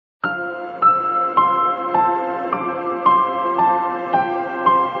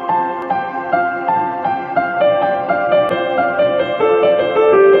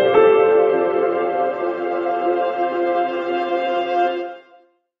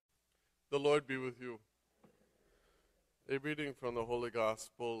Lord be with you. A reading from the Holy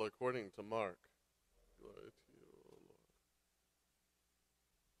Gospel according to Mark. Glory to you, O Lord.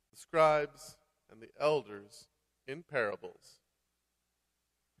 The scribes and the elders in parables.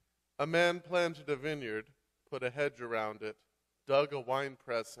 A man planted a vineyard, put a hedge around it, dug a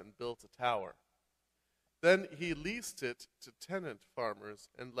winepress, and built a tower. Then he leased it to tenant farmers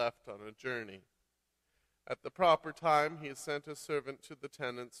and left on a journey. At the proper time, he sent a servant to the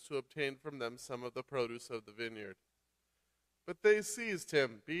tenants to obtain from them some of the produce of the vineyard. But they seized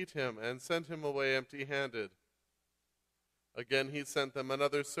him, beat him, and sent him away empty-handed. Again he sent them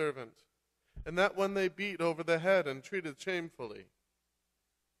another servant, and that one they beat over the head and treated shamefully.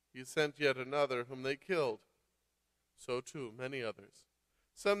 He sent yet another, whom they killed. So too many others.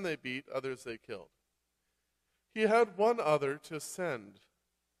 Some they beat, others they killed. He had one other to send,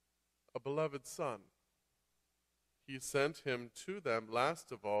 a beloved son. He sent him to them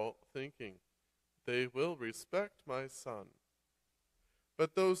last of all, thinking, "They will respect my son."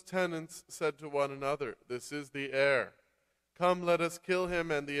 But those tenants said to one another, "This is the heir. Come, let us kill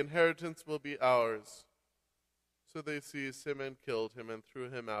him, and the inheritance will be ours." So they seized him and killed him and threw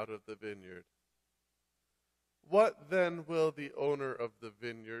him out of the vineyard. What then will the owner of the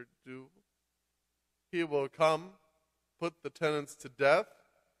vineyard do? He will come, put the tenants to death,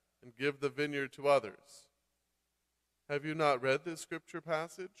 and give the vineyard to others. Have you not read this scripture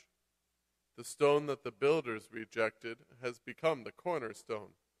passage? The stone that the builders rejected has become the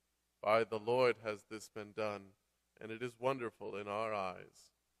cornerstone. By the Lord has this been done, and it is wonderful in our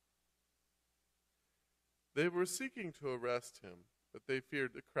eyes. They were seeking to arrest him, but they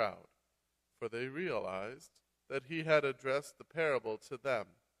feared the crowd, for they realized that he had addressed the parable to them.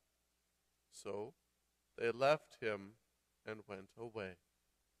 So they left him and went away.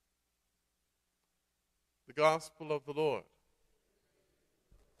 The Gospel of the Lord.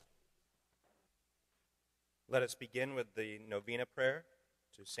 Let us begin with the Novena prayer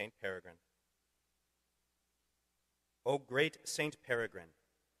to St. Peregrine. O great St. Peregrine,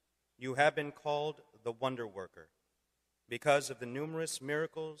 you have been called the wonder worker because of the numerous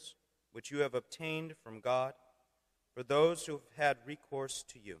miracles which you have obtained from God for those who have had recourse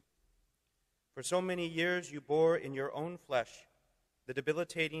to you. For so many years you bore in your own flesh the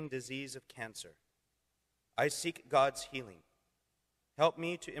debilitating disease of cancer. I seek God's healing. Help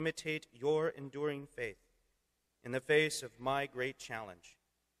me to imitate your enduring faith in the face of my great challenge,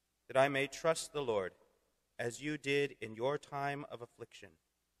 that I may trust the Lord as you did in your time of affliction.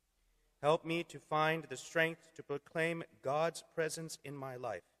 Help me to find the strength to proclaim God's presence in my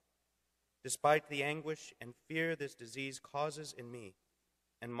life, despite the anguish and fear this disease causes in me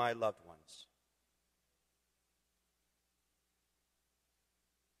and my loved ones.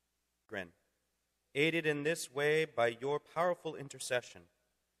 Grin. Aided in this way by your powerful intercession,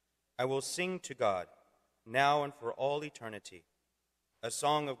 I will sing to God, now and for all eternity, a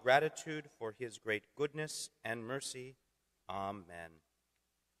song of gratitude for his great goodness and mercy. Amen.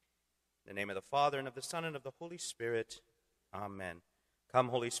 In the name of the Father, and of the Son, and of the Holy Spirit. Amen. Come,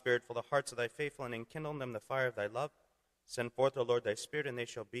 Holy Spirit, fill the hearts of thy faithful, and enkindle in them the fire of thy love. Send forth, O Lord, thy Spirit, and they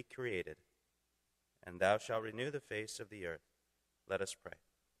shall be created, and thou shalt renew the face of the earth. Let us pray.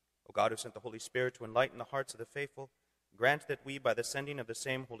 O God, who sent the Holy Spirit to enlighten the hearts of the faithful, grant that we, by the sending of the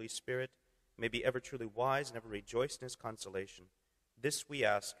same Holy Spirit, may be ever truly wise and ever rejoice in his consolation. This we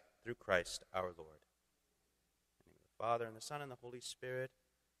ask through Christ our Lord. In the name of the Father, and the Son, and the Holy Spirit.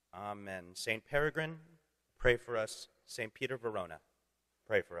 Amen. St. Peregrine, pray for us. St. Peter Verona,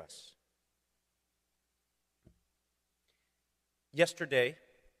 pray for us. Yesterday,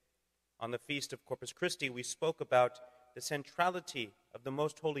 on the feast of Corpus Christi, we spoke about the centrality of the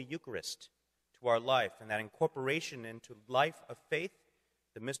Most Holy Eucharist to our life, and that incorporation into life of faith,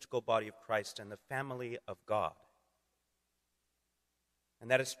 the mystical body of Christ and the family of God. And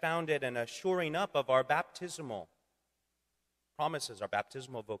that is founded in a shoring up of our baptismal promises, our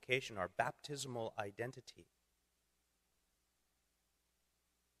baptismal vocation, our baptismal identity.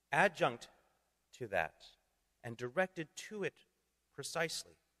 Adjunct to that, and directed to it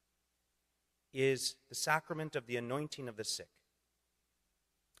precisely, is the sacrament of the anointing of the sick.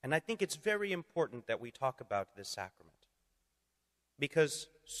 And I think it's very important that we talk about this sacrament, because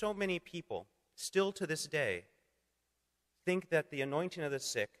so many people, still to this day, think that the anointing of the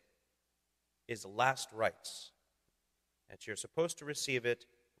sick is last rites, that you're supposed to receive it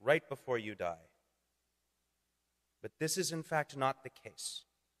right before you die. But this is in fact not the case.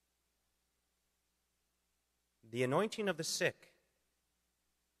 The anointing of the sick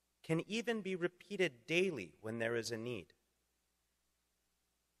can even be repeated daily when there is a need.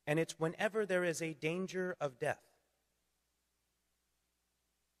 And it's whenever there is a danger of death.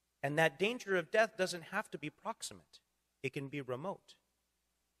 And that danger of death doesn't have to be proximate. It can be remote.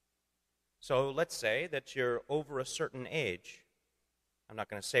 So let's say that you're over a certain age. I'm not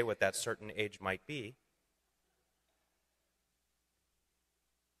going to say what that certain age might be.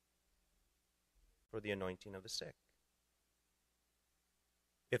 For the anointing of the sick.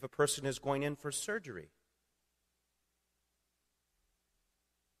 If a person is going in for surgery,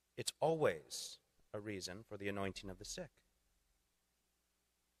 it's always a reason for the anointing of the sick.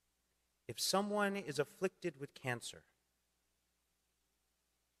 If someone is afflicted with cancer,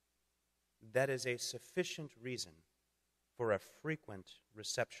 that is a sufficient reason for a frequent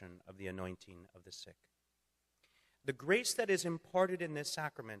reception of the anointing of the sick. The grace that is imparted in this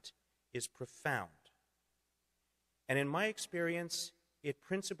sacrament is profound. And in my experience, it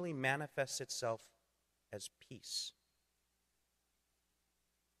principally manifests itself as peace.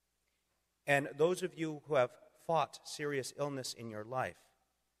 And those of you who have fought serious illness in your life,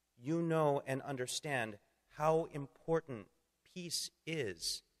 you know and understand how important peace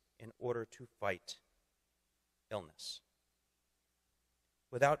is in order to fight illness.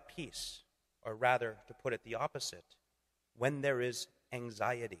 Without peace, or rather, to put it the opposite, when there is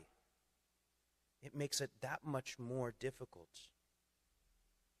anxiety, it makes it that much more difficult,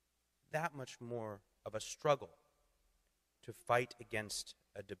 that much more of a struggle to fight against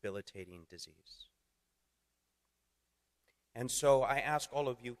a debilitating disease. And so I ask all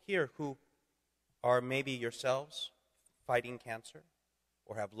of you here who are maybe yourselves fighting cancer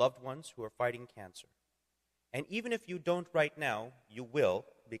or have loved ones who are fighting cancer. And even if you don't right now, you will,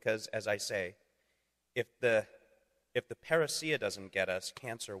 because as I say, if the parousia doesn't get us,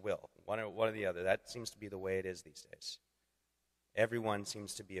 cancer will. One or the other. That seems to be the way it is these days. Everyone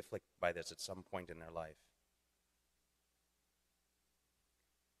seems to be afflicted by this at some point in their life.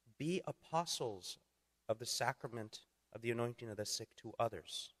 Be apostles of the sacrament of the anointing of the sick to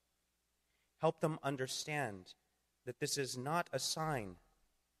others. Help them understand that this is not a sign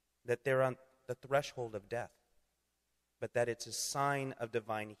that they're on the threshold of death, but that it's a sign of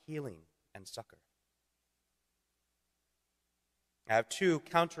divine healing and succor. I have two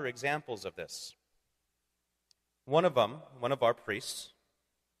counterexamples of this. One of them, one of our priests,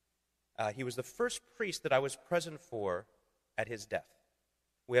 he was the first priest that I was present for at his death.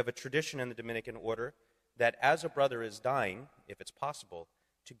 We have a tradition in the Dominican order that as a brother is dying, if it's possible,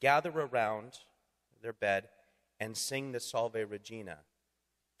 to gather around their bed and sing the Salve Regina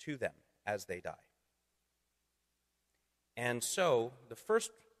to them as they die. And so, the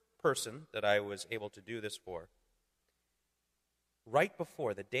first person that I was able to do this for, right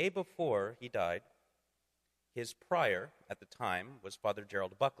before, the day before he died, his prior at the time was Father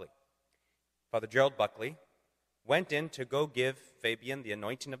Gerald Buckley. Father Gerald Buckley went in to go give Fabian the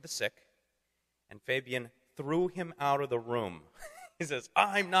anointing of the sick, and Fabian threw him out of the room. He says,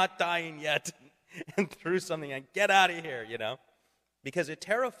 "I'm not dying yet," and threw something and "Get out of here," because it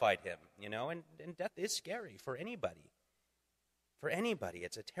terrified him, and death is scary for anybody. For anybody,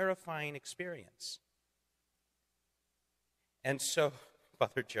 it's a terrifying experience. And so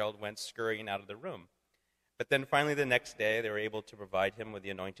Father Gerald went scurrying out of the room. But then finally the next day, they were able to provide him with the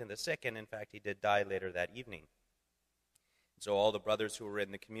anointing of the sick, and in fact, he did die later that evening. So all the brothers who were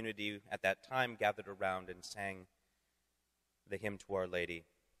in the community at that time gathered around and sang the hymn to Our Lady,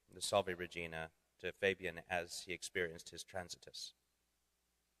 the Salve Regina, to Fabian as he experienced his transitus.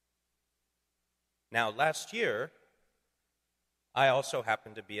 Now, last year, I also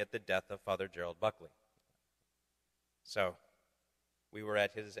happened to be at the death of Father Gerald Buckley. So we were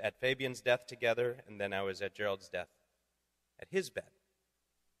at Fabian's death together, and then I was at Gerald's death at his bed.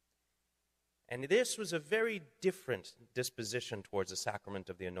 And this was a very different disposition towards the sacrament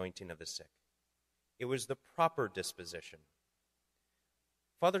of the anointing of the sick. It was the proper disposition.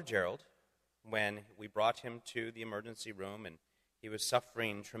 Father Gerald, when we brought him to the emergency room, and he was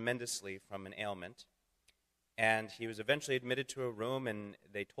suffering tremendously from an ailment, and he was eventually admitted to a room, and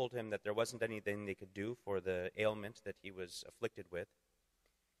they told him that there wasn't anything they could do for the ailment that he was afflicted with.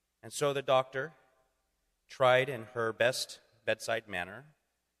 And so the doctor tried in her best bedside manner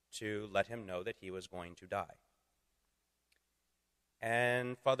to let him know that he was going to die.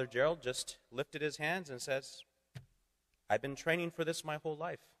 And Father Gerald just lifted his hands and says, "I've been training for this my whole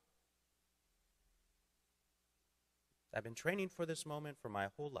life. I've been training for this moment for my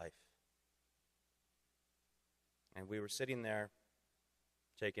whole life." And we were sitting there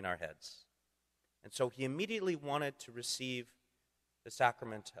shaking our heads. And so he immediately wanted to receive the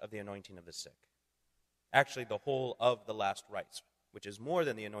sacrament of the anointing of the sick. Actually, the whole of the last rites, which is more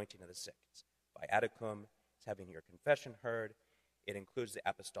than the anointing of the sick. It's viaticum, it's having your confession heard, it includes the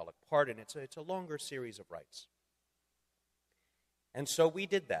apostolic pardon. It's a longer series of rites. And so we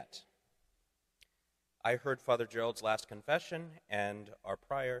did that. I heard Father Gerald's last confession, and our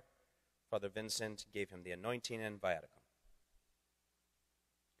prior, Father Vincent, gave him the anointing and viaticum.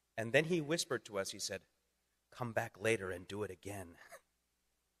 And then he whispered to us, he said, "Come back later and do it again."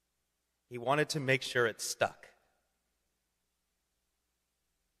 He wanted to make sure it stuck.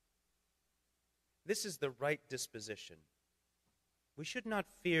 This is the right disposition. We should not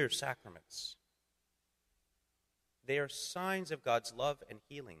fear sacraments. They are signs of God's love and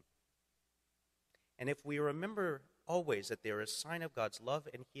healing. And if we remember always that they are a sign of God's love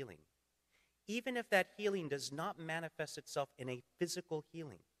and healing, even if that healing does not manifest itself in a physical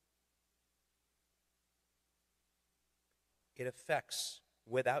healing, it affects,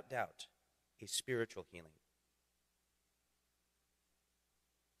 without doubt, a spiritual healing.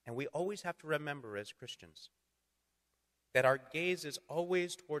 And we always have to remember as Christians that our gaze is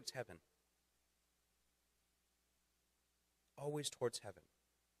always towards heaven. Always towards heaven.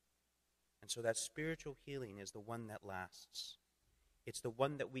 And so that spiritual healing is the one that lasts. It's the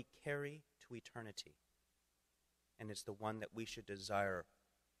one that we carry to eternity. And it's the one that we should desire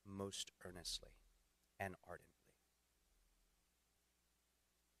most earnestly and ardently.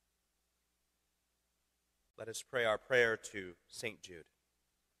 Let us pray our prayer to St. Jude.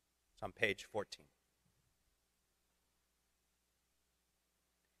 It's on page 14.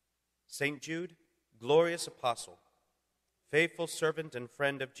 St. Jude, glorious apostle, faithful servant and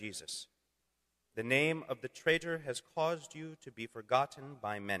friend of Jesus, the name of the traitor has caused you to be forgotten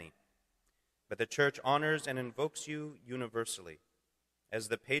by many, but the Church honors and invokes you universally as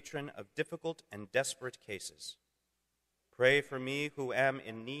the patron of difficult and desperate cases. Pray for me who am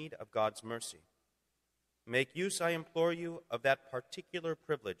in need of God's mercy. Make use, I implore you, of that particular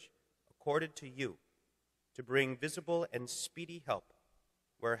privilege accorded to you to bring visible and speedy help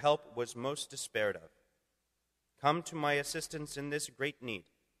where help was most despaired of. Come to my assistance in this great need,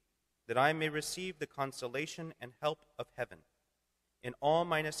 that I may receive the consolation and help of heaven in all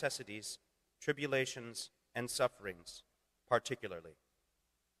my necessities, tribulations, and sufferings, particularly.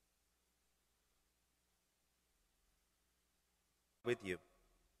 With you,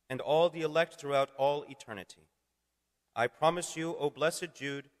 and all the elect throughout all eternity. I promise you, O blessed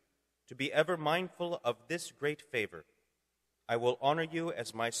Jude, to be ever mindful of this great favor. I will honor you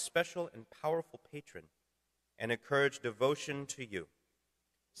as my special and powerful patron, and encourage devotion to you.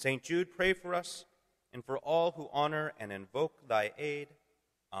 St. Jude, pray for us, and for all who honor and invoke thy aid.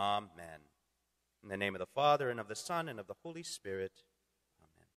 Amen. In the name of the Father, and of the Son, and of the Holy Spirit.